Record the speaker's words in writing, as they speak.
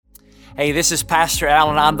Hey, this is Pastor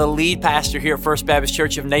Allen. I'm the lead pastor here at First Baptist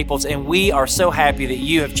Church of Naples, and we are so happy that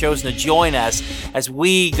you have chosen to join us as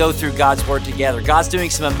we go through God's Word together. God's doing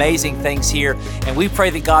some amazing things here, and we pray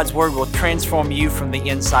that God's Word will transform you from the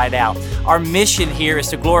inside out. Our mission here is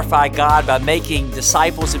to glorify God by making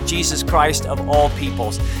disciples of Jesus Christ of all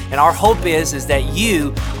peoples. And our hope is that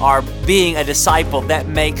you are being a disciple that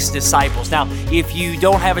makes disciples. Now, if you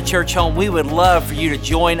don't have a church home, we would love for you to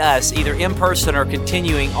join us either in person or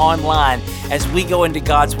continuing online as we go into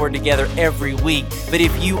God's Word together every week. But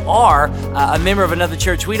if you are a member of another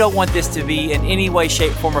church, we don't want this to be in any way,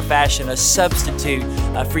 shape, form, or fashion a substitute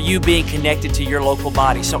for you being connected to your local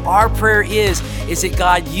body. So our prayer is that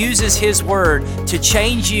God uses His Word to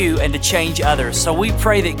change you and to change others. So we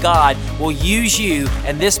pray that God will use you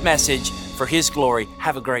and this message for His glory.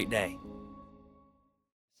 Have a great day.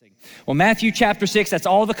 Well, Matthew chapter 6, that's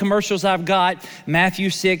all the commercials I've got. Matthew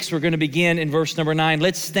 6, we're going to begin in verse number 9.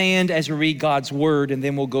 Let's stand as we read God's Word, and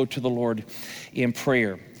then we'll go to the Lord in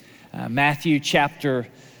prayer. Matthew chapter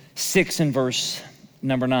 6 and verse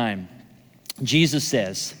number 9. Jesus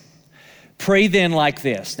says, "Pray then like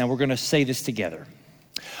this." Now we're going to say this together.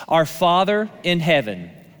 "Our Father in heaven,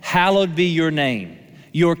 hallowed be your name.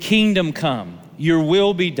 Your kingdom come, your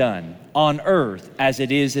will be done on earth as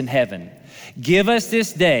it is in heaven. Give us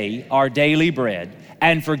this day our daily bread,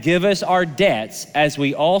 and forgive us our debts as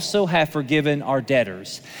we also have forgiven our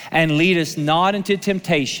debtors. And lead us not into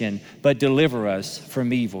temptation, but deliver us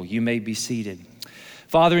from evil." You may be seated.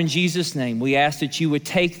 Father, in Jesus' name, we ask that you would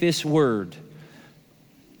take this word,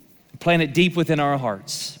 plant it deep within our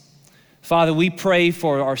hearts. Father, we pray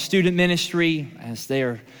for our student ministry as they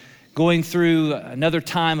are going through another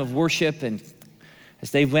time of worship and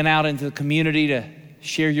as they went out into the community to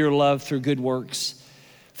share your love through good works.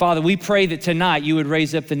 Father, we pray that tonight you would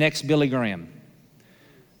raise up the next Billy Graham,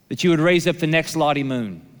 that you would raise up the next Lottie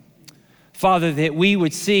Moon. Father, that we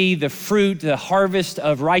would see the fruit, the harvest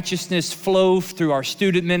of righteousness flow through our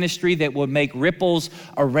student ministry that would make ripples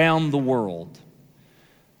around the world.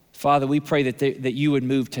 Father, we pray that you would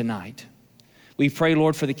move tonight. We pray,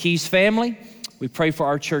 Lord, for the Keys family. We pray for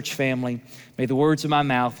our church family. May the words of my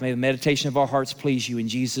mouth, may the meditation of our hearts please you. In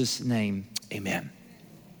Jesus' name, amen.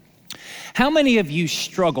 How many of you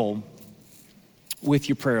struggle with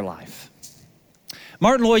your prayer life?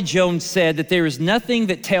 Martin Lloyd-Jones said that there is nothing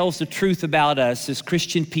that tells the truth about us as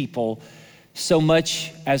Christian people so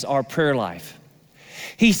much as our prayer life.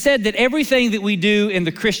 He said that everything that we do in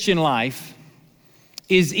the Christian life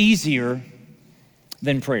is easier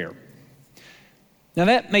than prayer. Now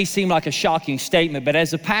that may seem like a shocking statement, but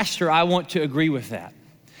as a pastor, I want to agree with that.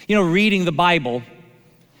 You know, reading the Bible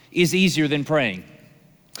is easier than praying.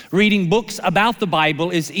 Reading books about the Bible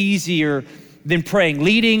is easier than praying.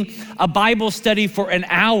 Leading a Bible study for an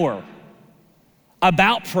hour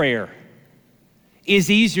about prayer is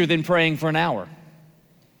easier than praying for an hour.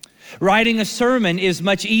 Writing a sermon is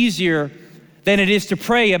much easier than it is to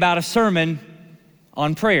pray about a sermon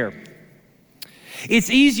on prayer. It's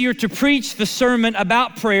easier to preach the sermon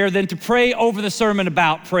about prayer than to pray over the sermon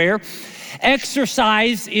about prayer.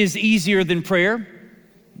 Exercise is easier than prayer.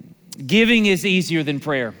 Giving is easier than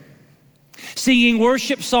prayer. Singing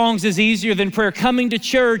worship songs is easier than prayer. Coming to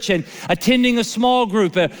church and attending a small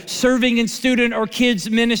group, serving in student or kids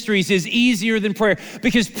ministries is easier than prayer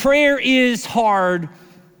because prayer is hard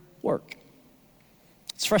work.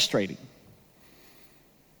 It's frustrating.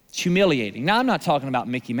 It's humiliating. Now, I'm not talking about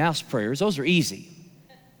Mickey Mouse prayers. Those are easy.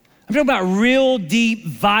 I'm talking about real, deep,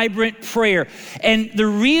 vibrant prayer. And the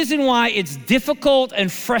reason why it's difficult and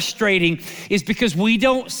frustrating is because we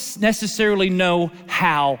don't necessarily know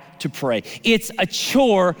how to pray. It's a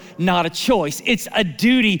chore, not a choice. It's a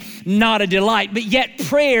duty, not a delight. But yet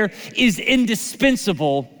prayer is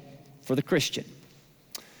indispensable for the Christian.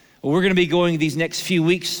 Well, we're going to be going these next few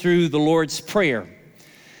weeks through the Lord's Prayer.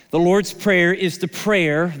 The Lord's Prayer is the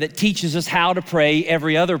prayer that teaches us how to pray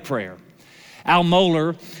every other prayer. Al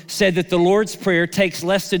Mohler said that the Lord's Prayer takes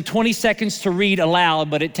less than 20 seconds to read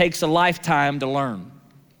aloud, but it takes a lifetime to learn.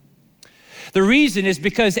 The reason is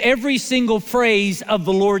because every single phrase of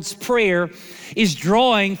the Lord's Prayer is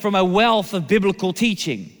drawing from a wealth of biblical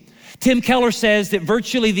teaching. Tim Keller says that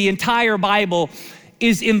virtually the entire Bible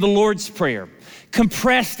is in the Lord's Prayer,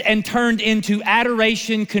 compressed and turned into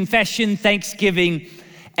adoration, confession, thanksgiving,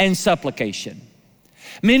 and supplication.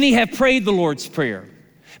 Many have prayed the Lord's Prayer.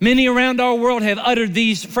 Many around our world have uttered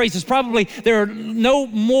these phrases. Probably there are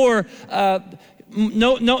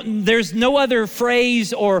there's no other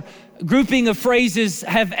phrase or grouping of phrases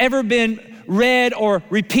have ever been read or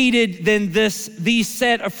repeated than these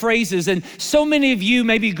set of phrases. And so many of you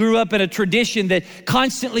maybe grew up in a tradition that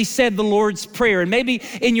constantly said the Lord's Prayer. And maybe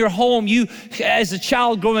in your home, you as a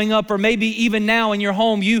child growing up, or maybe even now in your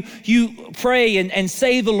home, you pray and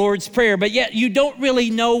say the Lord's Prayer, but yet you don't really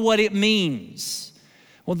know what it means.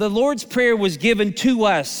 Well, the Lord's Prayer was given to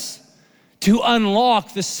us to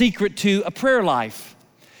unlock the secret to a prayer life.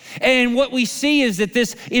 And what we see is that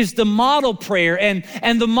this is the model prayer, and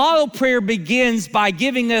the model prayer begins by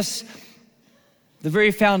giving us the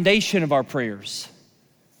very foundation of our prayers,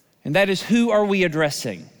 and that is, who are we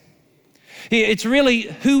addressing? It's really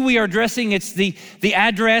who we are addressing. It's the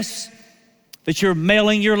address that you're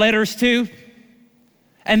mailing your letters to,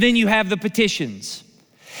 and then you have the petitions.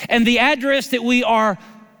 And the address that we are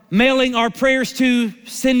mailing our prayers to,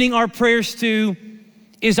 sending our prayers to,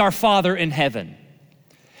 is our Father in heaven.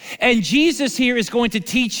 And Jesus here is going to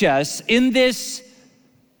teach us in this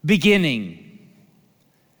beginning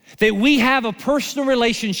that we have a personal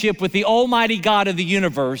relationship with the Almighty God of the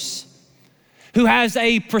universe, who has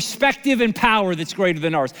a perspective and power that's greater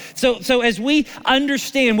than ours. So as we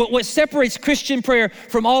understand what separates Christian prayer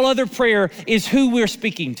from all other prayer is who we're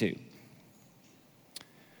speaking to.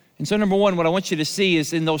 And so number one, what I want you to see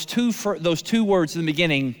is in those two words in the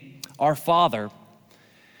beginning, our Father,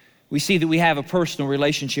 we see that we have a personal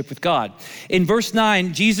relationship with God. In verse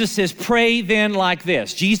 9, Jesus says, pray then like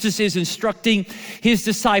this. Jesus is instructing his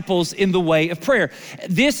disciples in the way of prayer.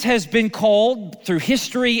 This has been called through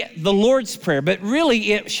history the Lord's Prayer, but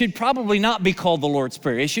really it should probably not be called the Lord's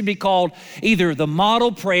Prayer. It should be called either the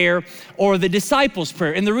model prayer or the disciples'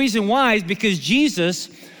 prayer. And the reason why is because Jesus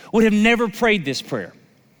would have never prayed this prayer.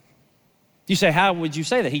 You say, how would you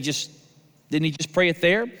say that? Didn't he just pray it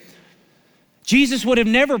there? Jesus would have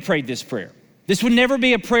never prayed this prayer. This would never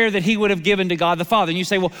be a prayer that he would have given to God the Father. And you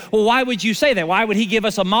say, well, why would you say that? Why would he give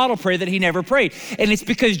us a model prayer that he never prayed? And it's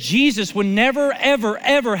because Jesus would never, ever,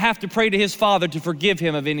 ever have to pray to his Father to forgive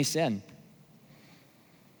him of any sin.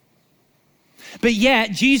 But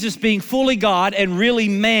yet, Jesus being fully God and really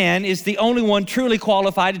man is the only one truly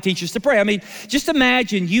qualified to teach us to pray. I mean, just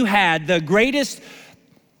imagine you had the greatest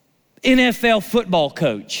NFL football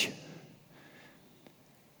coach,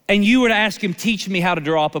 and you were to ask him, teach me how to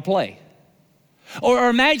draw up a play. Or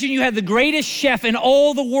imagine you had the greatest chef in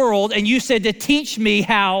all the world, and you said to teach me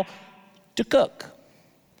how to cook.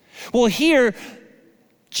 Well, here,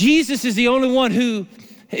 Jesus is the only one who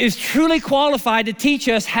is truly qualified to teach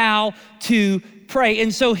us how to pray.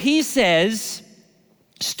 And so he says,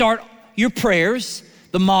 start your prayers,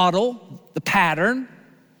 the model, the pattern,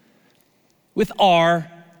 with our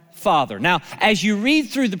Father. Now, as you read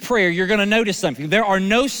through the prayer, you're going to notice something. There are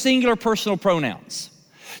no singular personal pronouns.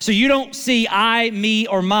 So you don't see I, me,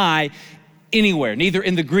 or my anywhere, neither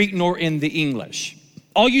in the Greek nor in the English.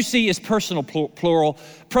 All you see is personal plural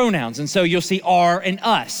pronouns. And so you'll see our and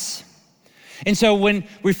us. And so when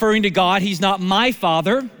referring to God, he's not my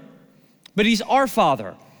Father, but he's our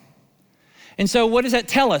Father. And so what does that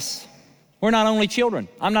tell us? We're not only children.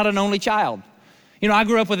 I'm not an only child. You know, I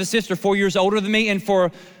grew up with a sister 4 years older than me, and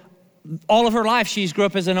for all of her life, she's grew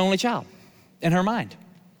up as an only child in her mind.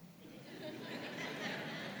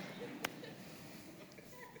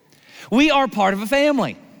 We are part of a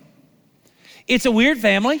family. It's a weird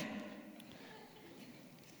family,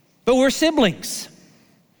 but we're siblings.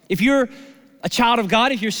 If you're a child of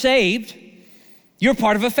God, if you're saved, you're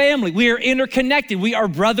part of a family. We are interconnected. We are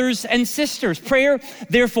brothers and sisters. Prayer,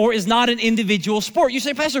 therefore, is not an individual sport. You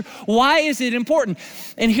say, Pastor, why is it important?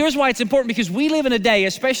 And here's why it's important, because we live in a day,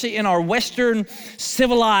 especially in our Western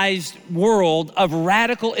civilized world, of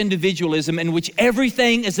radical individualism in which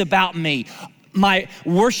everything is about me. My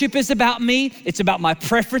worship is about me. It's about my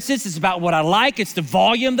preferences. It's about what I like. It's the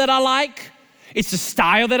volume that I like. It's the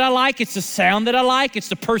style that I like. It's the sound that I like. It's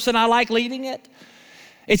the person I like leading it.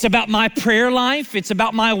 It's about my prayer life. It's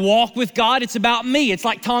about my walk with God. It's about me. It's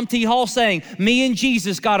like Tom T. Hall saying, me and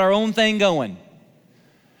Jesus got our own thing going.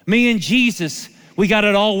 Me and Jesus, we got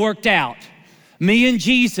it all worked out. Me and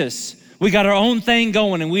Jesus, we got our own thing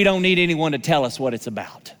going, and we don't need anyone to tell us what it's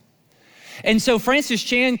about. And so Francis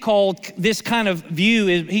Chan called this kind of view,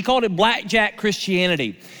 he called it blackjack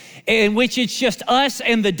Christianity, in which it's just us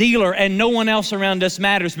and the dealer and no one else around us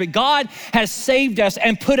matters. But God has saved us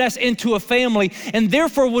and put us into a family. And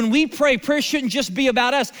therefore, when we pray, prayer shouldn't just be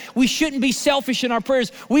about us. We shouldn't be selfish in our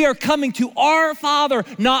prayers. We are coming to our Father,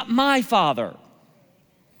 not my Father.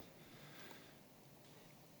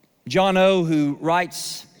 John O., who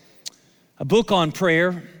writes a book on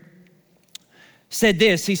prayer, said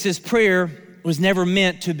this. He says, prayer was never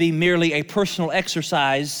meant to be merely a personal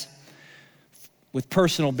exercise with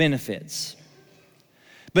personal benefits,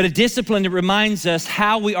 but a discipline that reminds us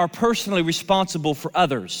how we are personally responsible for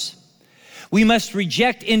others. We must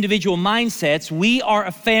reject individual mindsets. We are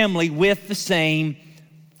a family with the same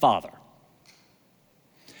Father.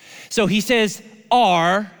 So he says,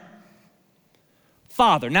 our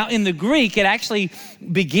Father. Now in the Greek, it actually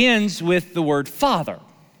begins with the word Father.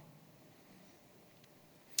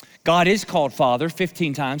 God is called Father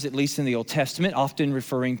 15 times, at least in the Old Testament, often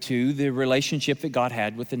referring to the relationship that God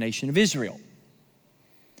had with the nation of Israel.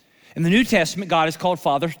 In the New Testament, God is called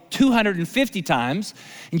Father 250 times,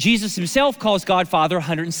 and Jesus himself calls God Father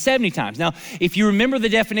 170 times. Now, if you remember the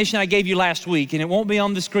definition I gave you last week, and it won't be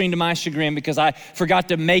on the screen to my chagrin because I forgot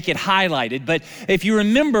to make it highlighted, but if you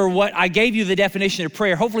remember what I gave you the definition of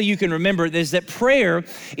prayer, hopefully you can remember it, is that prayer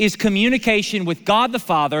is communication with God the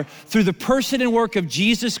Father through the person and work of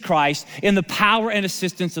Jesus Christ in the power and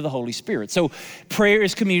assistance of the Holy Spirit. So prayer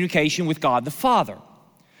is communication with God the Father.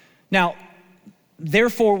 Now,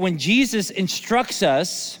 therefore, when Jesus instructs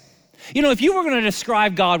us, if you were going to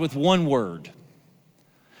describe God with one word,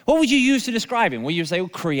 what would you use to describe him? Would you say,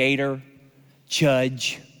 creator,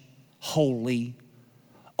 judge, holy,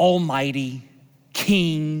 almighty,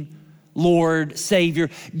 king, Lord,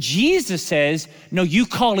 Savior? Jesus says, no, you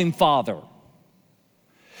call him Father.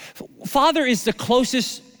 Father is the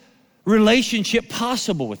closest relationship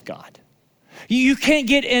possible with God. You can't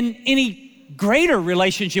get in any greater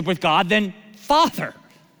relationship with God than Father.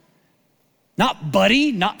 Not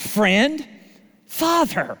buddy, not friend,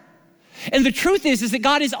 Father. And the truth is that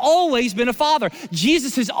God has always been a father.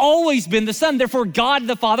 Jesus has always been the Son. Therefore, God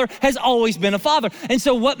the Father has always been a father. And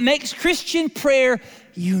so what makes Christian prayer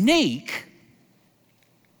unique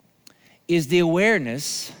is the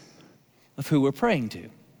awareness of who we're praying to.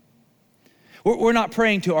 We're not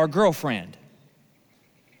praying to our girlfriend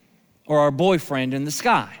or our boyfriend in the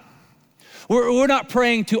sky. We're not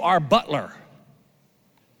praying to our butler.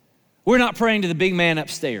 We're not praying to the big man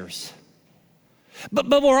upstairs. But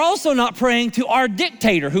we're also not praying to our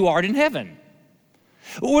dictator who art in heaven.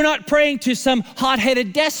 We're not praying to some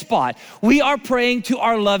hot-headed despot. We are praying to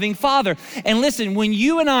our loving Father. And listen, when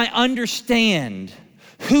you and I understand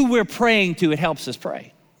who we're praying to, it helps us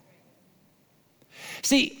pray.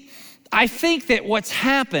 See, I think that what's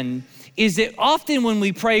happened is that often when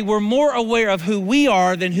we pray, we're more aware of who we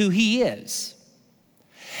are than who he is.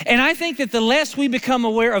 And I think that the less we become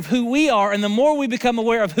aware of who we are and the more we become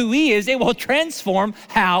aware of who he is, it will transform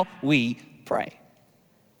how we pray.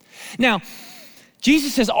 Now,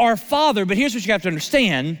 Jesus says our Father, but here's what you have to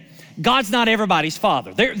understand. God's not everybody's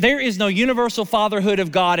father. There is no universal fatherhood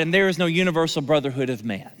of God and there is no universal brotherhood of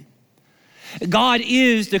man. God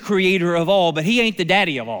is the creator of all, but he ain't the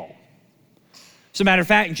daddy of all. As a matter of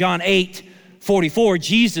fact, in John 8:44,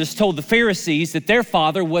 Jesus told the Pharisees that their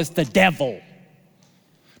father was the devil.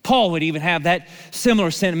 Paul would even have that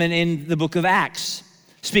similar sentiment in the book of Acts,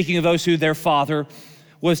 speaking of those who their father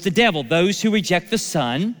was the devil. Those who reject the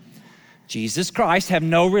Son, Jesus Christ, have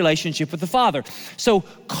no relationship with the Father. So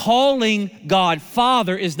calling God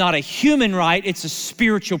Father is not a human right, it's a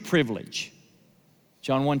spiritual privilege.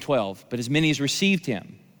 John 1:12, but as many as received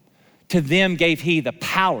him, to them gave he the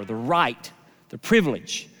power, the right, the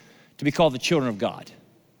privilege to be called the children of God.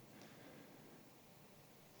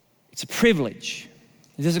 It's a privilege.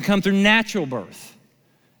 It doesn't come through natural birth.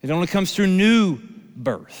 It only comes through new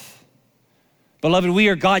birth. Beloved, we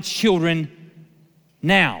are God's children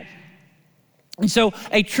now. And so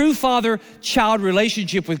a true father-child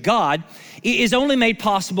relationship with God is only made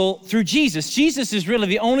possible through Jesus. Jesus is really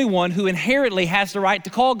the only one who inherently has the right to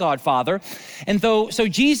call God Father. And so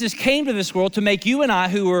Jesus came to this world to make you and I,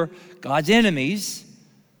 who were God's enemies,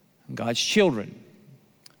 God's children.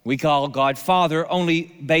 We call God Father only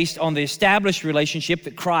based on the established relationship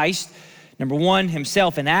that Christ, number one,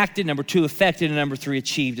 himself enacted, number two, effected, and number three,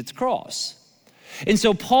 achieved at the cross. And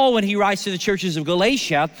so Paul, when he writes to the churches of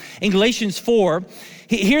Galatia, in Galatians 4,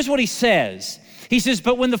 here's what he says. He says,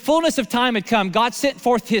 but when the fullness of time had come, God sent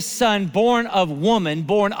forth his Son, born of woman,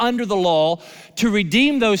 born under the law, to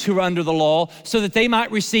redeem those who are under the law, so that they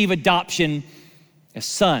might receive adoption as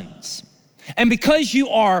sons. And because you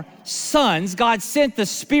are sons, God sent the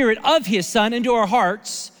Spirit of his Son into our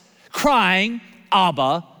hearts, crying,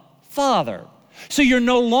 Abba, Father. So you're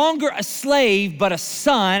no longer a slave, but a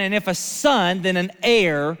son, and if a son, then an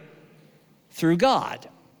heir through God.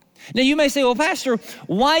 Now you may say, well, Pastor,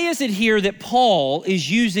 why is it here that Paul is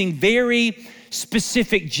using very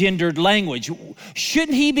specific gendered language?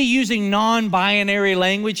 Shouldn't he be using non-binary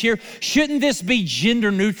language here? Shouldn't this be gender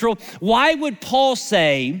neutral? Why would Paul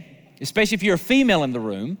say, especially if you're a female in the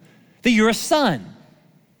room, that you're a son?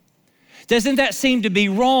 Doesn't that seem to be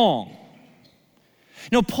wrong?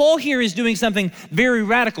 No, Paul here is doing something very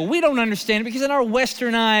radical. We don't understand it because in our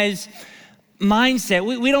westernized mindset,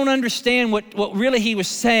 we don't understand what really he was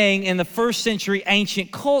saying in the first century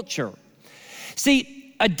ancient culture.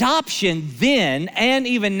 See, adoption then and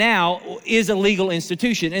even now is a legal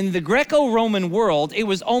institution. In the Greco-Roman world, it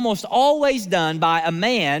was almost always done by a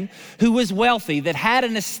man who was wealthy, that had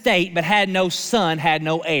an estate but had no son, had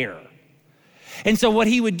no heir. And so what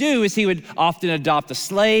he would do is he would often adopt a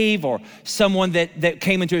slave or someone that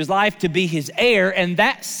came into his life to be his heir, and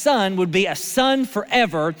that son would be a son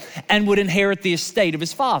forever and would inherit the estate of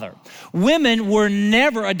his father. Women were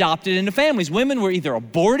never adopted into families. Women were either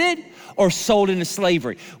aborted or sold into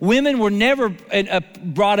slavery. Women were never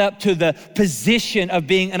brought up to the position of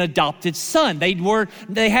being an adopted son.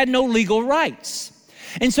 They had no legal rights.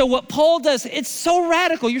 And so what Paul does, it's so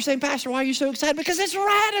radical. You're saying, Pastor, why are you so excited? Because it's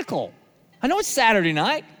radical. I know it's Saturday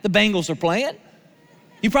night. The Bengals are playing.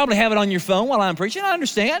 You probably have it on your phone while I'm preaching. I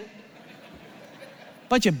understand.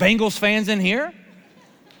 Bunch of Bengals fans in here.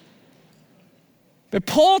 But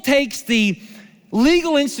Paul takes the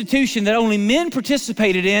legal institution that only men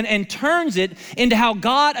participated in and turns it into how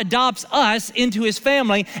God adopts us into his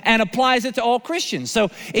family and applies it to all Christians. So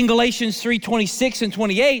in Galatians 3:26 and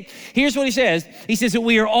 28, here's what he says. He says that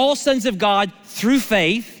we are all sons of God through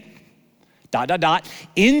faith. ...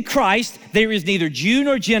 In Christ, there is neither Jew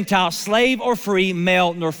nor Gentile, slave or free,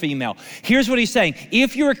 male nor female. Here's what he's saying.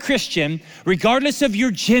 If you're a Christian, regardless of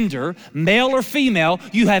your gender, male or female,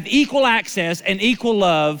 you have equal access and equal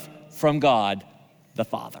love from God the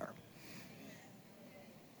Father.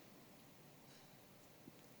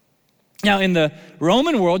 Now, in the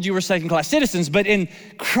Roman world, you were second-class citizens, but in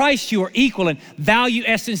Christ, you are equal in value,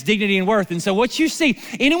 essence, dignity, and worth. And so what you see,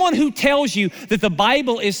 anyone who tells you that the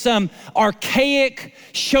Bible is some archaic,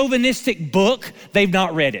 chauvinistic book, they've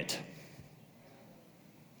not read it.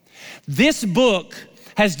 This book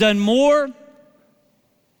has done more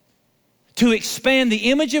to expand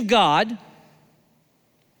the image of God,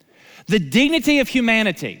 the dignity of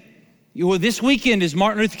humanity. This weekend is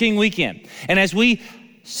Martin Luther King weekend. And as we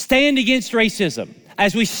stand against racism,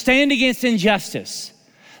 as we stand against injustice,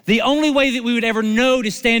 the only way that we would ever know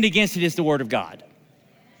to stand against it is the Word of God.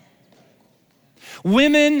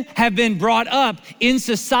 Women have been brought up in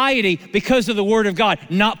society because of the Word of God,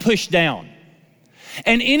 not pushed down.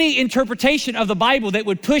 And any interpretation of the Bible that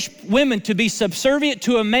would push women to be subservient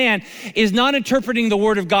to a man is not interpreting the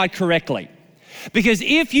Word of God correctly. Because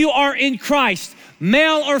if you are in Christ,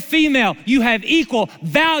 male or female, you have equal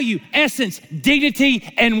value, essence,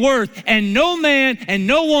 dignity, and worth, and no man and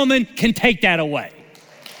no woman can take that away.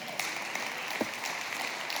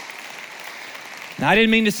 Now, I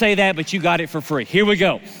didn't mean to say that, but you got it for free. Here we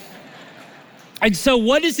go. And so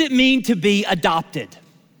what does it mean to be adopted?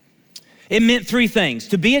 It meant three things.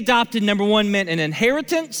 To be adopted, number one, meant an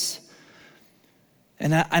inheritance,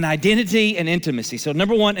 an identity, and intimacy. So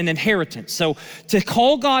number one, an inheritance. So to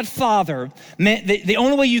call God Father meant that the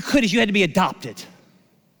only way you could is you had to be adopted.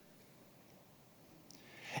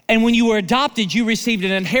 And when you were adopted, you received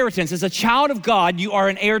an inheritance. As a child of God, you are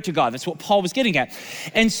an heir to God. That's what Paul was getting at.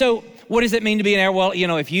 And so what does it mean to be an heir? Well,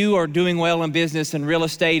 if you are doing well in business and real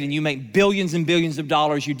estate and you make billions and billions of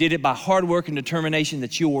dollars, you did it by hard work and determination.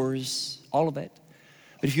 That's yours, all of it.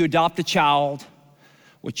 But if you adopt a child,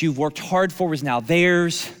 what you've worked hard for is now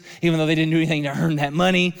theirs, even though they didn't do anything to earn that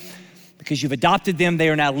money. Because you've adopted them, they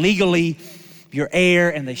are now legally your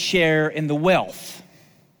heir and they share in the wealth.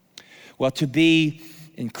 Well, to be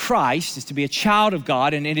in Christ is to be a child of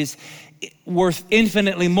God, and it is worth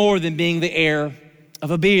infinitely more than being the heir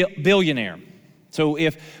of a billionaire. So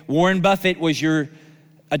if Warren Buffett was your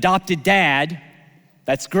adopted dad,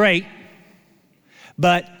 that's great.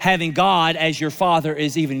 But having God as your father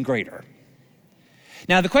is even greater.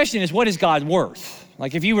 Now, the question is, what is God worth?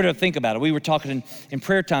 Like if you were to think about it, we were talking in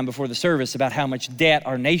prayer time before the service about how much debt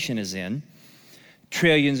our nation is in,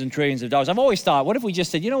 trillions and trillions of dollars. I've always thought, what if we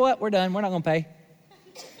just said, you know what, we're done, we're not gonna pay?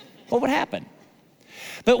 What would happen?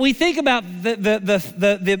 But we think about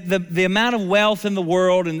the amount of wealth in the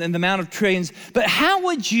world and the amount of trillions, but how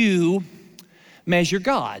would you measure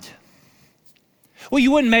God? Well,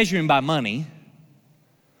 you wouldn't measure him by money.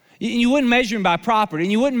 You wouldn't measure him by property,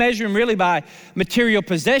 and you wouldn't measure him really by material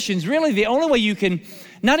possessions. Really, the only way you can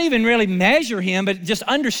not even really measure him, but just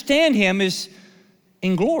understand him is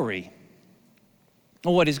in glory.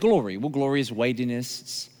 Well, what is glory? Well, glory is weightiness,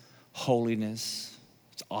 it's holiness,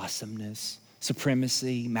 it's awesomeness,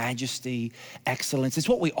 supremacy, majesty, excellence. It's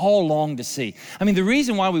what we all long to see. I mean, the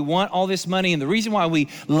reason why we want all this money and the reason why we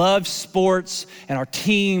love sports and our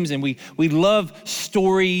teams and we love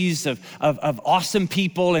stories of awesome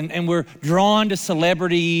people and we're drawn to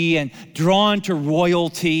celebrity and drawn to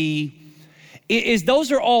royalty is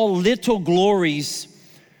those are all little glories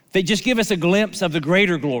that just give us a glimpse of the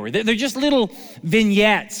greater glory. They're just little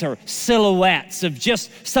vignettes or silhouettes of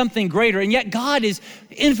just something greater. And yet God is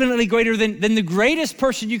infinitely greater than the greatest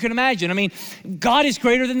person you can imagine. I mean, God is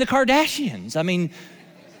greater than the Kardashians. I mean,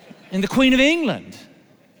 and the Queen of England.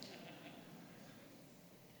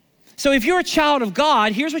 So if you're a child of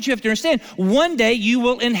God, here's what you have to understand. One day you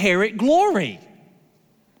will inherit glory.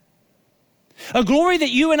 A glory that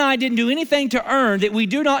you and I didn't do anything to earn, that we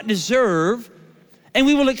do not deserve. And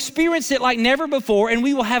we will experience it like never before, and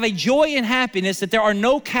we will have a joy and happiness that there are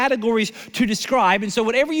no categories to describe. And so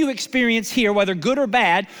whatever you experience here, whether good or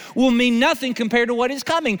bad, will mean nothing compared to what is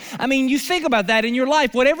coming. I mean, you think about that in your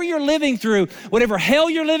life. Whatever you're living through, whatever hell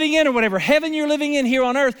you're living in or whatever heaven you're living in here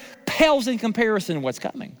on earth, pales in comparison to what's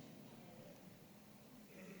coming.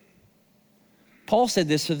 Paul said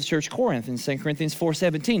this to the church of Corinth in 2 Corinthians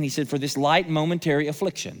 4:17. He said, for this light momentary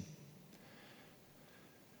affliction.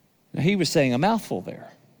 Now, he was saying a mouthful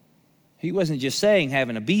there. He wasn't just saying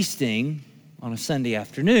having a bee sting on a Sunday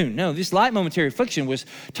afternoon. No, this light momentary affliction was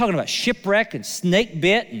talking about shipwreck and snake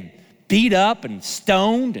bit and beat up and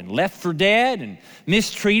stoned and left for dead and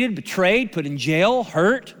mistreated, betrayed, put in jail,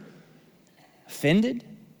 hurt, offended,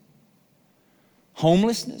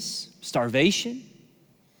 homelessness, starvation,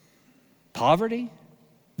 poverty.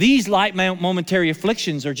 These light momentary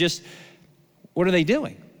afflictions are just, what are they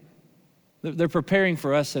doing? They're preparing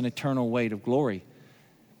for us an eternal weight of glory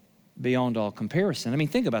beyond all comparison. I mean,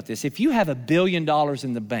 think about this. If you have $1 billion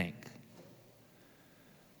in the bank,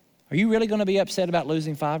 are you really going to be upset about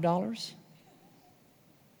losing $5?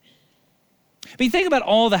 I mean, think about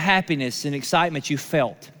all the happiness and excitement you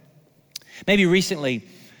felt. Maybe recently,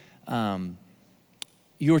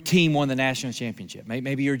 your team won the national championship.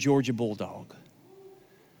 Maybe you're Georgia Bulldog.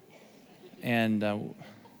 And,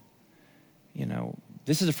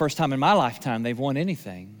 this is the first time in my lifetime they've won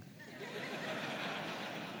anything.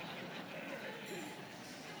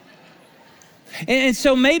 And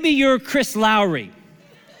so maybe you're Chris Lowry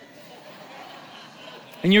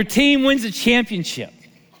and your team wins a championship.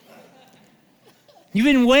 You've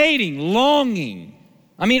been waiting, longing.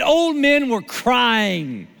 I mean, old men were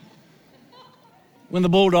crying when the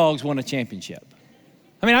Bulldogs won a championship.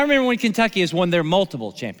 I mean, I remember when Kentucky has won their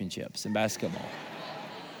multiple championships in basketball.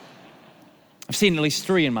 I've seen at least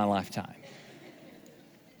 3 in my lifetime.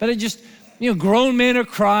 But it just, grown men are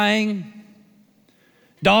crying.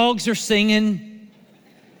 Dogs are singing.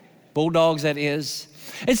 Bulldogs, that is.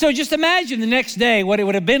 And so just imagine the next day what it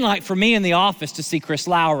would have been like for me in the office to see Chris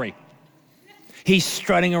Lowry. He's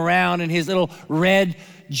strutting around in his little red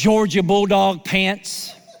Georgia Bulldog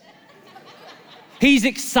pants. He's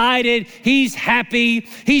excited, he's happy,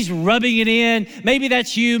 he's rubbing it in. Maybe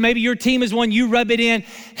that's you, maybe your team is one, you rub it in.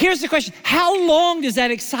 Here's the question, how long does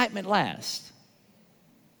that excitement last?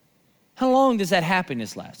 How long does that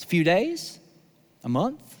happiness last? A few days? A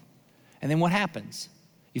month? And then what happens?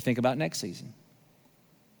 You think about next season.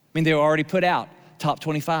 I mean, they were already put out top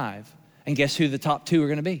 25. And guess who the top 2 are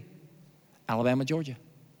gonna be? Alabama, Georgia.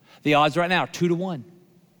 The odds right now are 2-1.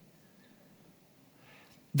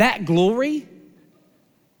 That glory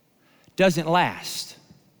doesn't last.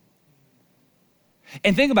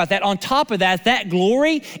 And think about that. On top of that, that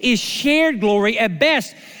glory is shared glory at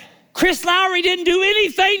best. Chris Lowry didn't do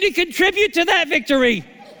anything to contribute to that victory.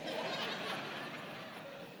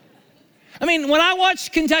 I mean, when I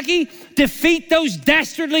watched Kentucky defeat those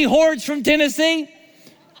dastardly hordes from Tennessee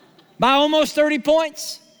by almost 30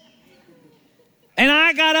 points, and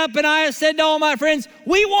I got up and I said to all my friends,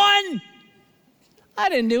 we won. I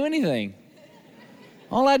didn't do anything.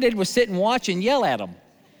 All I did was sit and watch and yell at them.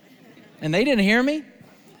 And they didn't hear me.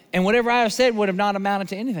 And whatever I said would have not amounted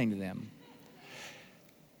to anything to them.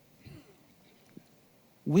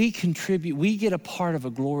 We contribute, we get a part of a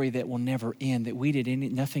glory that will never end, that we did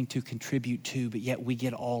nothing to contribute to, but yet we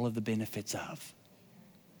get all of the benefits of.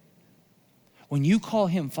 When you call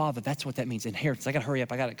him Father, that's what that means, inheritance. I gotta hurry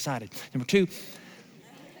up, I got excited. Number 2,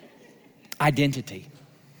 identity.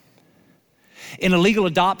 In a legal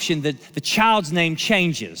adoption, the child's name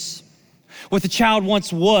changes. What the child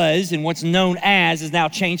once was and what's known as is now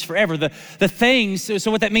changed forever. The things,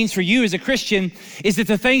 so what that means for you as a Christian is that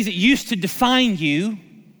the things that used to define you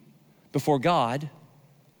before God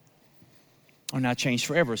are now changed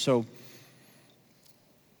forever. So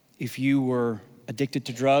if you were addicted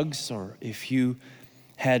to drugs, or if you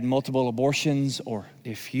had multiple abortions, or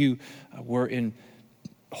if you were in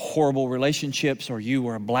horrible relationships, or you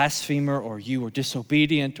were a blasphemer, or you were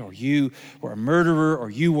disobedient, or you were a murderer,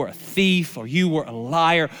 or you were a thief, or you were a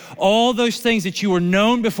liar, all those things that you were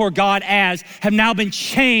known before God as have now been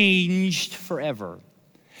changed forever.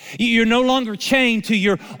 You're no longer chained to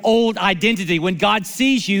your old identity. When God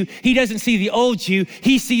sees you, he doesn't see the old you,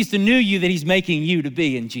 he sees the new you that he's making you to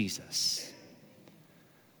be in Jesus.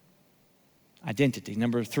 Identity.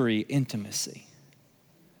 Number 3, intimacy.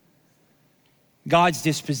 God's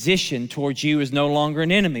disposition towards you is no longer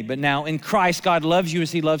an enemy, but now in Christ, God loves you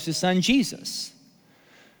as he loves his son, Jesus.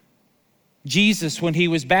 Jesus, when he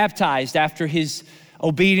was baptized after his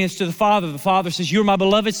obedience to the Father says, "You're my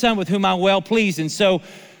beloved son with whom I'm well pleased." And so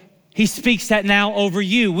he speaks that now over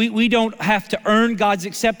you. We don't have to earn God's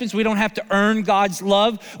acceptance. We don't have to earn God's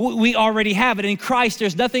love. We already have it. In Christ,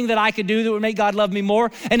 there's nothing that I could do that would make God love me more.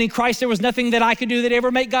 And in Christ, there was nothing that I could do that ever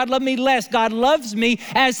make God love me less. God loves me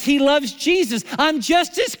as he loves Jesus. I'm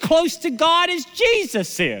just as close to God as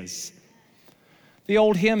Jesus is. The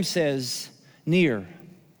old hymn says, "Near,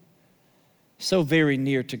 so very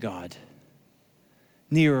near to God.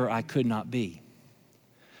 Nearer I could not be.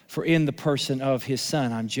 For in the person of his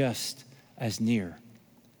son, I'm just as near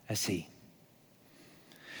as he."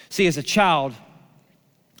 See, as a child,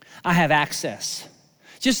 I have access.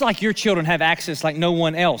 Just like your children have access like no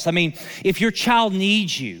one else. I mean, if your child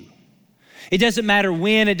needs you, it doesn't matter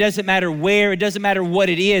when, it doesn't matter where, it doesn't matter what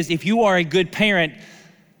it is. If you are a good parent,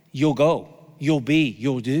 you'll go, you'll be,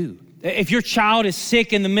 you'll do. If your child is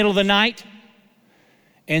sick in the middle of the night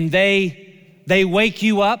and they wake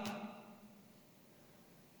you up,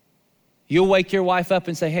 you'll wake your wife up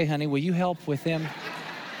and say, "Hey, honey, will you help with them?"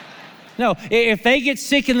 No, if they get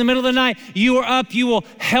sick in the middle of the night, you are up, you will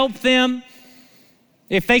help them.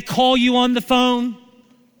 If they call you on the phone,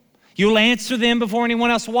 you'll answer them before anyone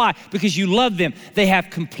else. Why? Because you love them. They have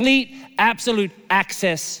complete, absolute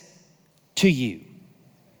access to you.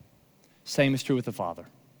 Same is true with the Father.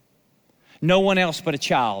 No one else but a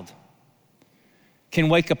child can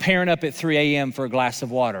wake a parent up at 3 a.m. for a glass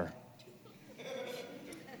of water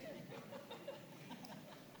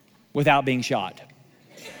without being shot.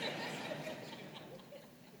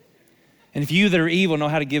 And if you that are evil know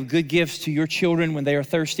how to give good gifts to your children when they are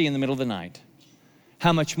thirsty in the middle of the night,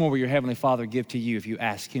 how much more will your Heavenly Father give to you if you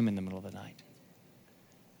ask him in the middle of the night?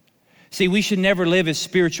 See, we should never live as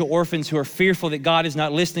spiritual orphans who are fearful that God is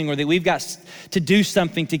not listening or that we've got to do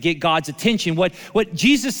something to get God's attention. What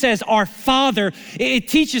Jesus says, our Father, it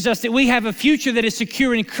teaches us that we have a future that is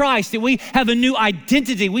secure in Christ, that we have a new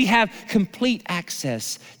identity. We have complete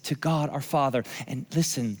access to God, our Father. And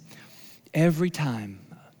listen, every time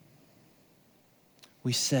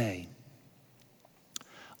we say,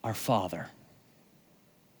 our Father,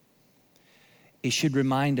 it should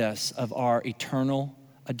remind us of our eternal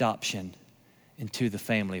adoption into the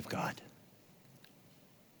family of God.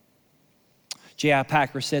 J.I.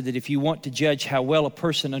 Packer said that if you want to judge how well a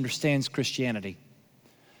person understands Christianity,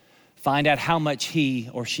 find out how much he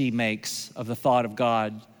or she makes of the thought of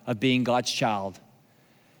God, of being God's child,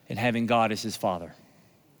 and having God as his Father.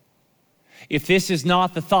 If this is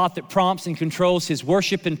not the thought that prompts and controls his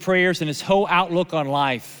worship and prayers and his whole outlook on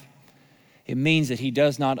life, it means that he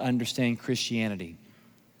does not understand Christianity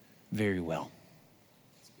very well.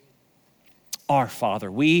 Our Father,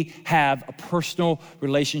 we have a personal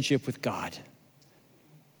relationship with God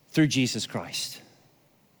through Jesus Christ.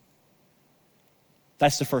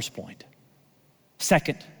 That's the first point.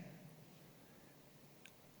 Second,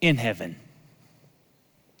 in heaven,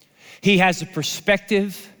 he has a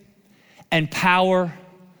perspective and power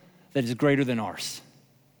that is greater than ours.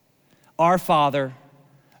 Our Father,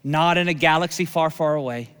 not in a galaxy far, far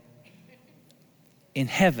away, in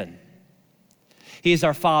heaven. He is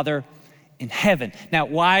our Father in heaven. Now,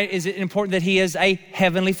 why is it important that he is a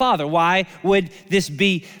heavenly Father? Why would this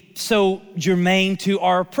be so germane to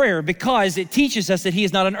our prayer? Because it teaches us that he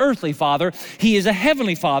is not an earthly Father. He is a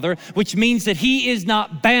heavenly Father, which means that he is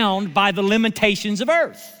not bound by the limitations of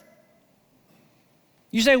earth.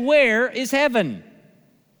 You say, where is heaven?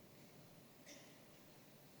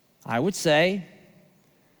 I would say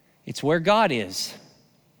it's where God is.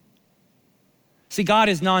 See, God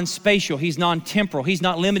is non-spatial. He's non-temporal. He's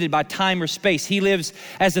not limited by time or space. He lives,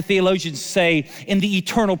 as the theologians say, in the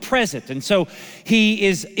eternal present. And so he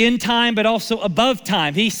is in time, but also above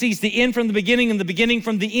time. He sees the end from the beginning and the beginning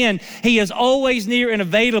from the end. He is always near and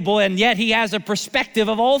available, and yet he has a perspective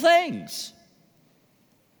of all things.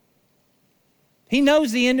 He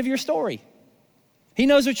knows the end of your story. He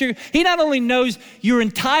not only knows your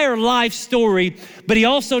entire life story, but he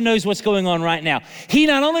also knows what's going on right now. He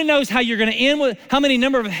not only knows how you're going to end, with how many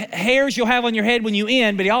number of hairs you'll have on your head when you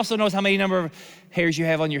end, but he also knows how many number of hairs you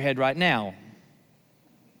have on your head right now.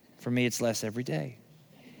 For me, it's less every day.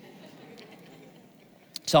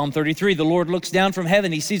 Psalm 33, the Lord looks down from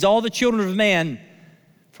heaven. He sees all the children of man.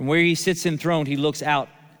 From where he sits enthroned, he looks out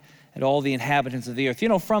at all the inhabitants of the earth. You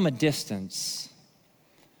know, from a distance,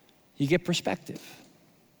 you get perspective.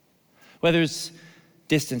 Whether it's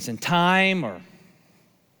distance in time or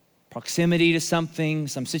proximity to something,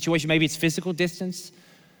 some situation, maybe it's physical distance,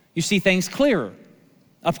 you see things clearer.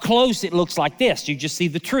 Up close, it looks like this. You just see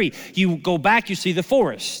the tree. You go back, you see the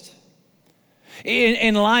forest.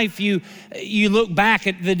 In life, you look back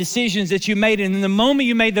at the decisions that you made, and in the moment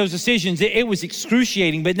you made those decisions, it was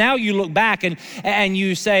excruciating. But now you look back and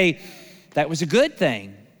you say, that was a good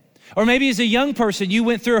thing. Or maybe as a young person, you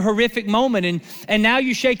went through a horrific moment, and now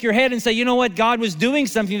you shake your head and say, you know what, God was doing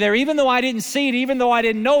something there. Even though I didn't see it, even though I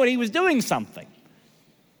didn't know it, he was doing something.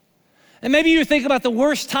 And maybe you think about the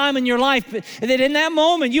worst time in your life, but that in that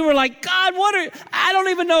moment you were like, God, I don't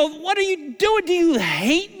even know, what are you doing? Do you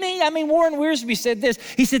hate me? I mean, Warren Wiersbe said this.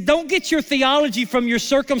 He said, don't get your theology from your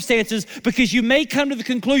circumstances, because you may come to the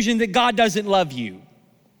conclusion that God doesn't love you.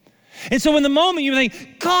 And so in the moment you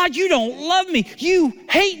think, God, you don't love me. You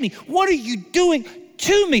hate me. What are you doing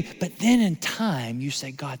to me? But then in time you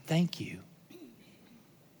say, God, thank you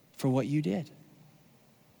for what you did.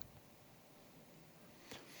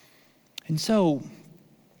 And so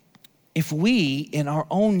if we, in our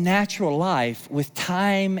own natural life, with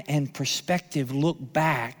time and perspective, look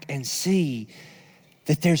back and see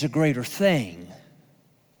that there's a greater thing,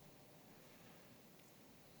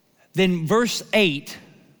 then verse 8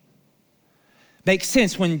 makes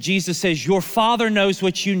sense when Jesus says, your Father knows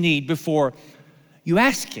what you need before you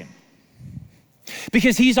ask him.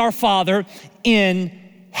 Because he's our Father in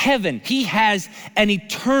heaven. He has an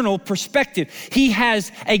eternal perspective. He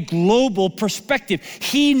has a global perspective.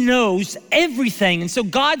 He knows everything. And so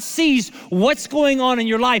God sees what's going on in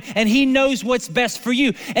your life, and he knows what's best for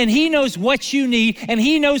you. And he knows what you need, and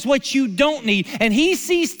he knows what you don't need. And he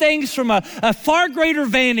sees things from a far greater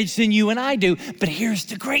vantage than you and I do. But here's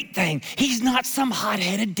the great thing. He's not some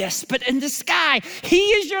hot-headed despot in the sky. He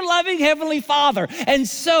is your loving Heavenly Father. And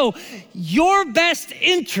so your best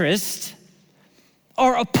interest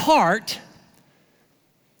are a part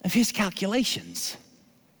of his calculations.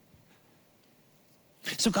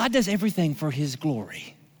 So God does everything for his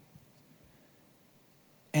glory.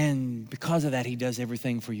 And because of that, he does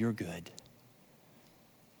everything for your good.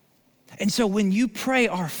 And so when you pray,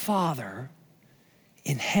 our Father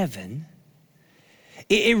in heaven,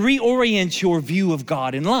 it reorients your view of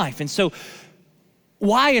God in life. And so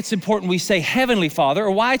why it's important we say Heavenly Father, or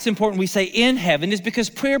why it's important we say in heaven, is because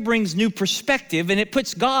prayer brings new perspective, and it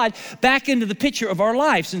puts God back into the picture of our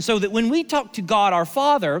lives. And so that when we talk to God, our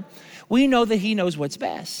Father, we know that he knows what's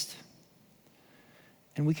best.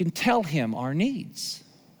 And we can tell him our needs.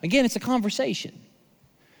 Again, it's a conversation.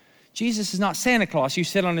 Jesus is not Santa Claus. You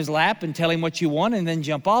sit on his lap and tell him what you want and then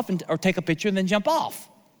jump off, or take a picture and then jump off.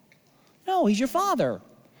 No, he's your Father.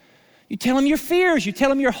 You tell him your fears, you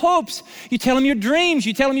tell him your hopes, you tell him your dreams,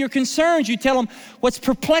 you tell him your concerns, you tell him what's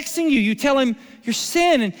perplexing you, you tell him your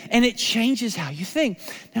sin, and it changes how you think.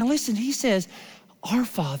 Now listen, he says, our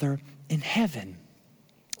Father in heaven.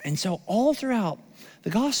 And so all throughout the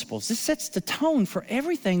Gospels, this sets the tone for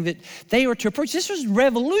everything that they were to approach. This was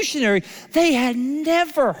revolutionary. They had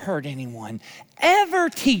never heard anyone ever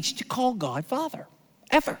teach to call God Father,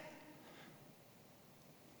 ever.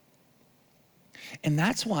 And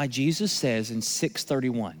that's why Jesus says in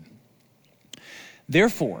 6:31,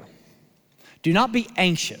 therefore, do not be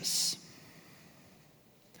anxious.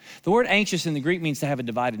 The word anxious in the Greek means to have a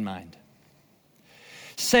divided mind.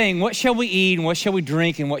 Saying, what shall we eat, and what shall we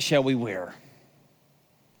drink, and what shall we wear?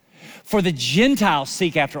 For the Gentiles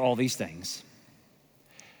seek after all these things,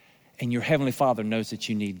 and your heavenly Father knows that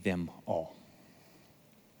you need them all.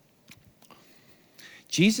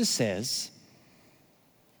 Jesus says,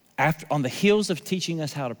 on the heels of teaching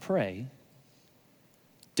us how to pray,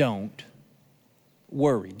 don't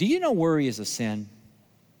worry. Do you know worry is a sin?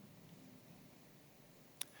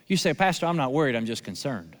 You say, Pastor, I'm not worried, I'm just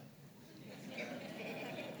concerned.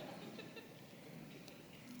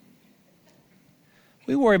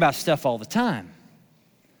 We worry about stuff all the time.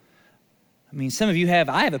 I mean, some of you I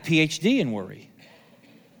have a PhD in worry.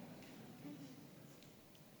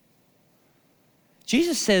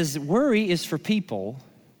 Jesus says worry is for people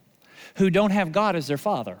who don't have God as their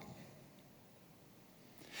Father.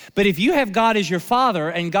 But if you have God as your Father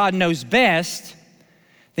and God knows best,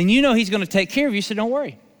 then you know he's going to take care of you, so don't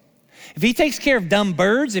worry. If he takes care of dumb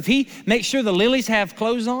birds, if he makes sure the lilies have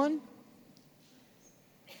clothes on.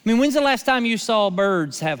 I mean, when's the last time you saw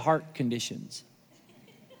birds have heart conditions?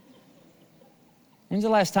 When's the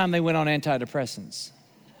last time they went on antidepressants?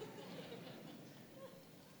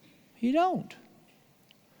 You don't.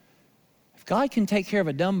 If God can take care of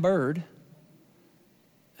a dumb bird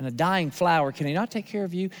and a dying flower, can he not take care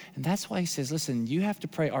of you? And that's why he says, listen, you have to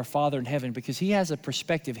pray our Father in heaven, because he has a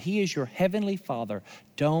perspective. He is your heavenly Father.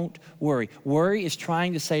 Don't worry. Worry is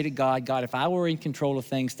trying to say to God, God, if I were in control of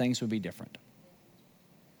things, things would be different.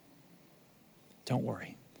 Don't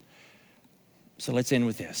worry. So let's end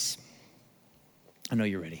with this. I know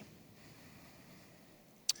you're ready.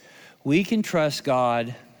 We can trust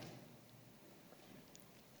God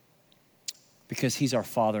because he's our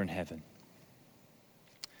Father in heaven.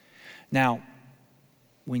 Now,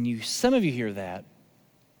 when some of you hear that,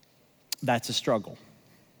 that's a struggle.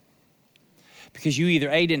 Because you either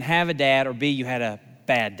A, didn't have a dad, or B, you had a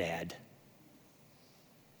bad dad.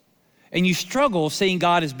 And you struggle seeing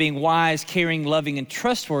God as being wise, caring, loving, and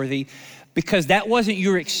trustworthy because that wasn't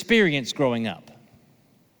your experience growing up.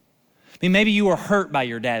 I mean, maybe you were hurt by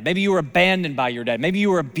your dad. Maybe you were abandoned by your dad. Maybe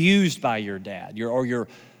you were abused by your dad or your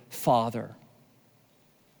father.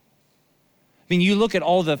 I mean, you look at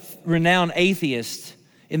all the renowned atheists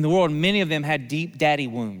in the world, many of them had deep daddy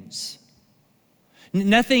wounds.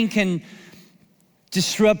 Nothing can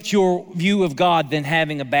disrupt your view of God than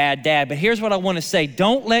having a bad dad. But here's what I want to say.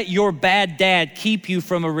 Don't let your bad dad keep you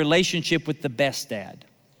from a relationship with the best dad.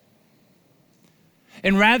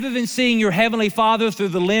 And rather than seeing your heavenly Father through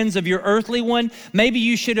the lens of your earthly one, maybe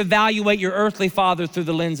you should evaluate your earthly father through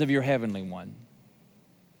the lens of your heavenly one.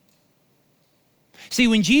 See,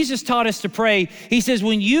 when Jesus taught us to pray, he says,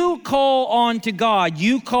 when you call on to God,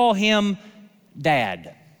 you call him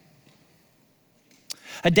Dad.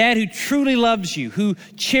 A dad who truly loves you, who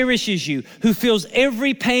cherishes you, who feels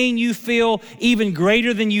every pain you feel even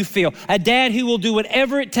greater than you feel. A dad who will do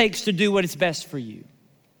whatever it takes to do what is best for you.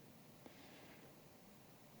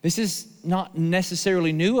 This is not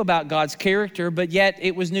necessarily new about God's character, but yet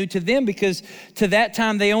it was new to them because to that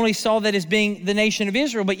time they only saw that as being the nation of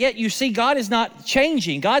Israel. But yet you see God is not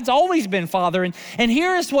changing. God's always been Father. And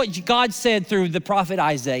here is what God said through the prophet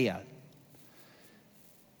Isaiah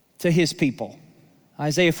to his people.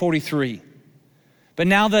 Isaiah 43. But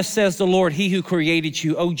now thus says the Lord, he who created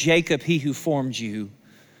you, O Jacob, he who formed you,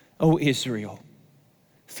 O Israel,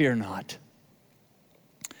 fear not.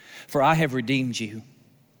 For I have redeemed you.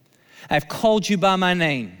 I have called you by my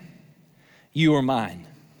name. You are mine.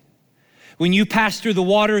 When you pass through the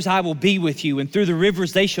waters, I will be with you, and through the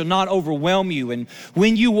rivers, they shall not overwhelm you. And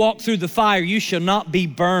when you walk through the fire, you shall not be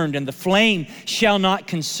burned, and the flame shall not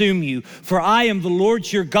consume you. For I am the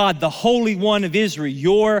Lord your God, the Holy One of Israel,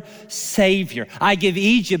 your Savior. I give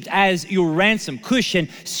Egypt as your ransom, Cush and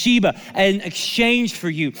Sheba in exchange for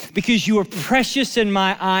you, because you are precious in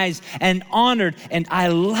my eyes and honored, and I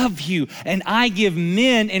love you. And I give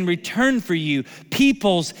men in return for you,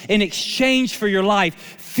 peoples in exchange for your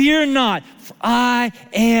life. Fear not, for I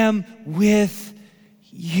am with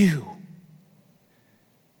you.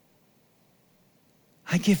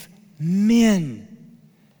 I give men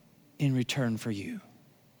in return for you.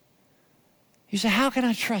 You say, how can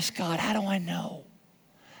I trust God? How do I know?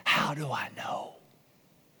 How do I know?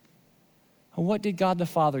 Well, what did God the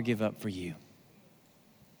Father give up for you?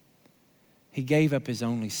 He gave up his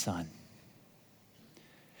only Son.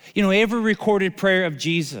 You know, every recorded prayer of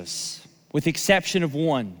Jesus, with the exception of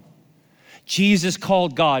one, Jesus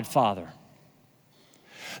called God Father.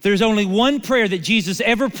 There's only one prayer that Jesus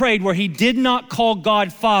ever prayed where he did not call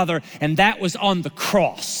God Father, and that was on the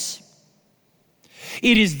cross.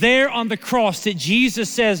 It is there on the cross that Jesus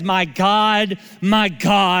says, my God,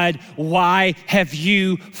 why have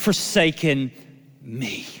you forsaken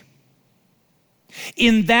me?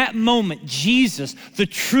 In that moment, Jesus, the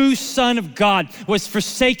true Son of God, was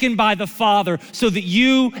forsaken by the Father so that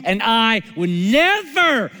you and I would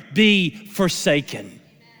never be forsaken.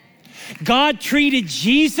 God treated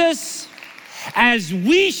Jesus as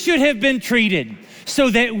we should have been treated so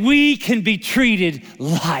that we can be treated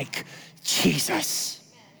like Jesus.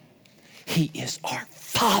 He is our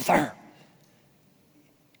Father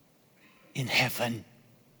in heaven.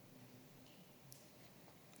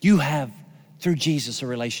 You have, through Jesus, a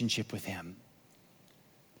relationship with him.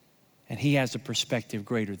 And he has a perspective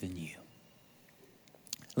greater than you.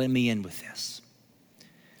 Let me end with this.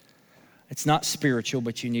 It's not spiritual,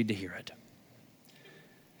 but you need to hear it.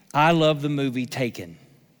 I love the movie Taken.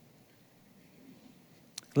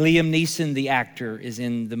 Liam Neeson, the actor, is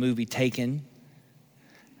in the movie Taken.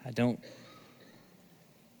 I don't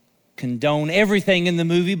condone everything in the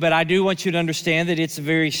movie, but I do want you to understand that it's a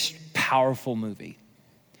very powerful movie.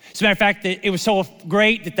 As a matter of fact, it was so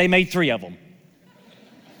great that they made 3 of them.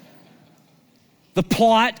 The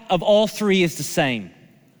plot of all 3 is the same.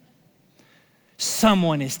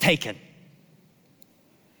 Someone is taken.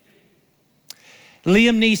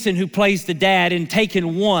 Liam Neeson, who plays the dad in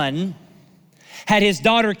Taken 1, had his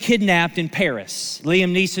daughter kidnapped in Paris.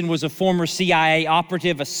 Liam Neeson was a former CIA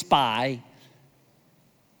operative, a spy.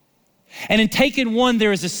 And in Taken 1,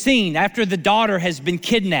 there is a scene after the daughter has been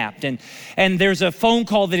kidnapped, and there's a phone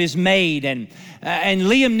call that is made, and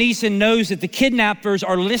Liam Neeson knows that the kidnappers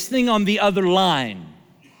are listening on the other line.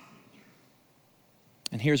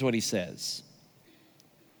 And here's what he says: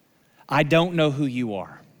 I don't know who you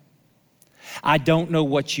are. I don't know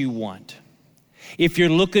what you want. If you're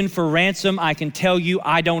looking for ransom, I can tell you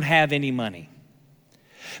I don't have any money.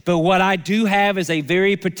 But what I do have is a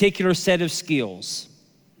very particular set of skills.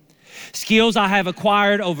 Skills I have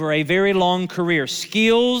acquired over a very long career.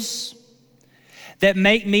 Skills that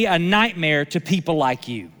make me a nightmare to people like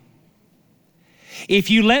you. If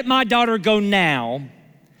you let my daughter go now,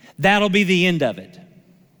 that'll be the end of it.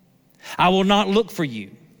 I will not look for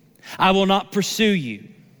you. I will not pursue you.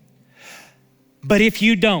 But if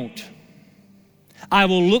you don't, I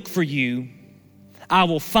will look for you, I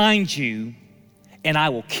will find you, and I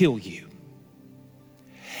will kill you.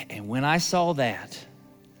 And when I saw that,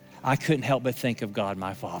 I couldn't help but think of God,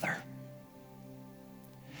 my Father.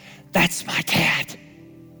 That's my dad.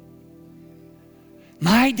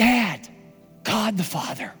 My dad, God the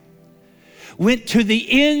Father, went to the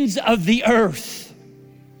ends of the earth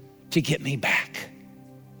to get me back.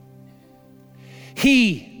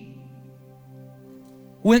 He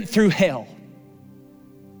went through hell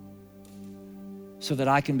so that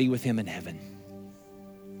I can be with him in heaven.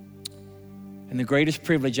 And the greatest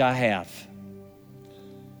privilege I have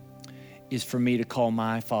is for me to call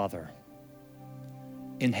my Father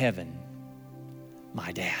in heaven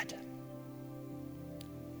my dad.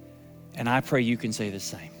 And I pray you can say the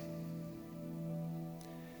same.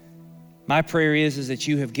 My prayer is that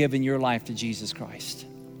you have given your life to Jesus Christ.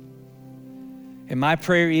 And my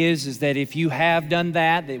prayer is that if you have done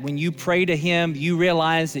that when you pray to him, you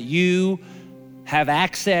realize that you have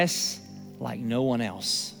access like no one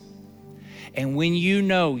else. And when you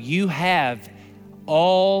know you have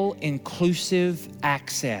all-inclusive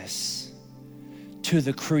access to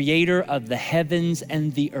the creator of the heavens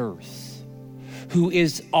and the earth, who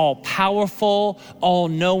is all-powerful,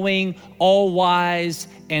 all-knowing, all-wise,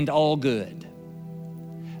 and all-good,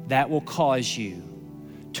 that will cause you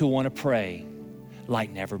to want to pray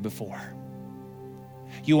like never before.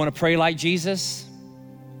 You want to pray like Jesus?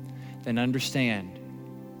 Then understand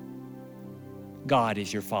God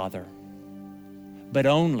is your Father, but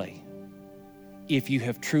only if you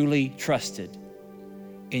have truly trusted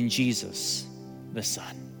in Jesus, the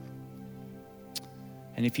Son.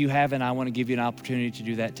 And if you haven't, I want to give you an opportunity to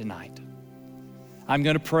do that tonight. I'm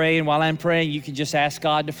going to pray, and while I'm praying, you can just ask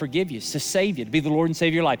God to forgive you, to save you, to be the Lord and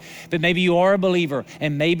Savior of your life. But maybe you are a believer,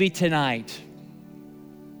 and maybe tonight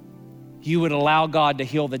you would allow God to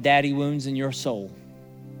heal the daddy wounds in your soul,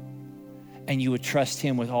 and you would trust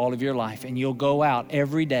him with all of your life, and you'll go out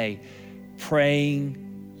every day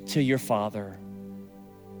praying to your Father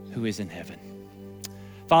who is in heaven.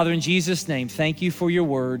 Father, in Jesus' name, thank you for your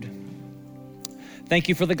word. Thank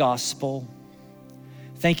you for the gospel.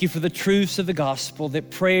 Thank you for the truths of the gospel,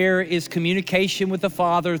 that prayer is communication with the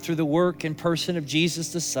Father through the work and person of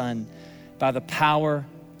Jesus the Son by the power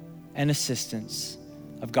and assistance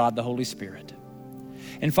of God the Holy Spirit.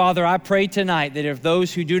 And Father, I pray tonight that if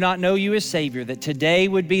those who do not know you as Savior, that today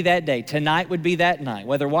would be that day, tonight would be that night,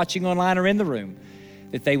 whether watching online or in the room,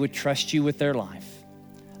 that they would trust you with their life.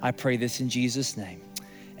 I pray this in Jesus' name.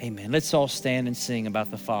 Amen. Let's all stand and sing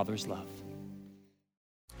about the Father's love.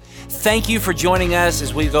 Thank you for joining us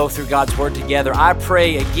as we go through God's Word together. I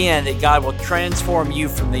pray again that God will transform you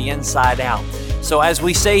from the inside out. So as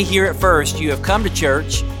we say here at First, you have come to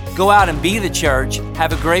church. Go out and be the church.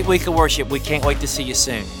 Have a great week of worship. We can't wait to see you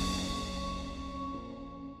soon.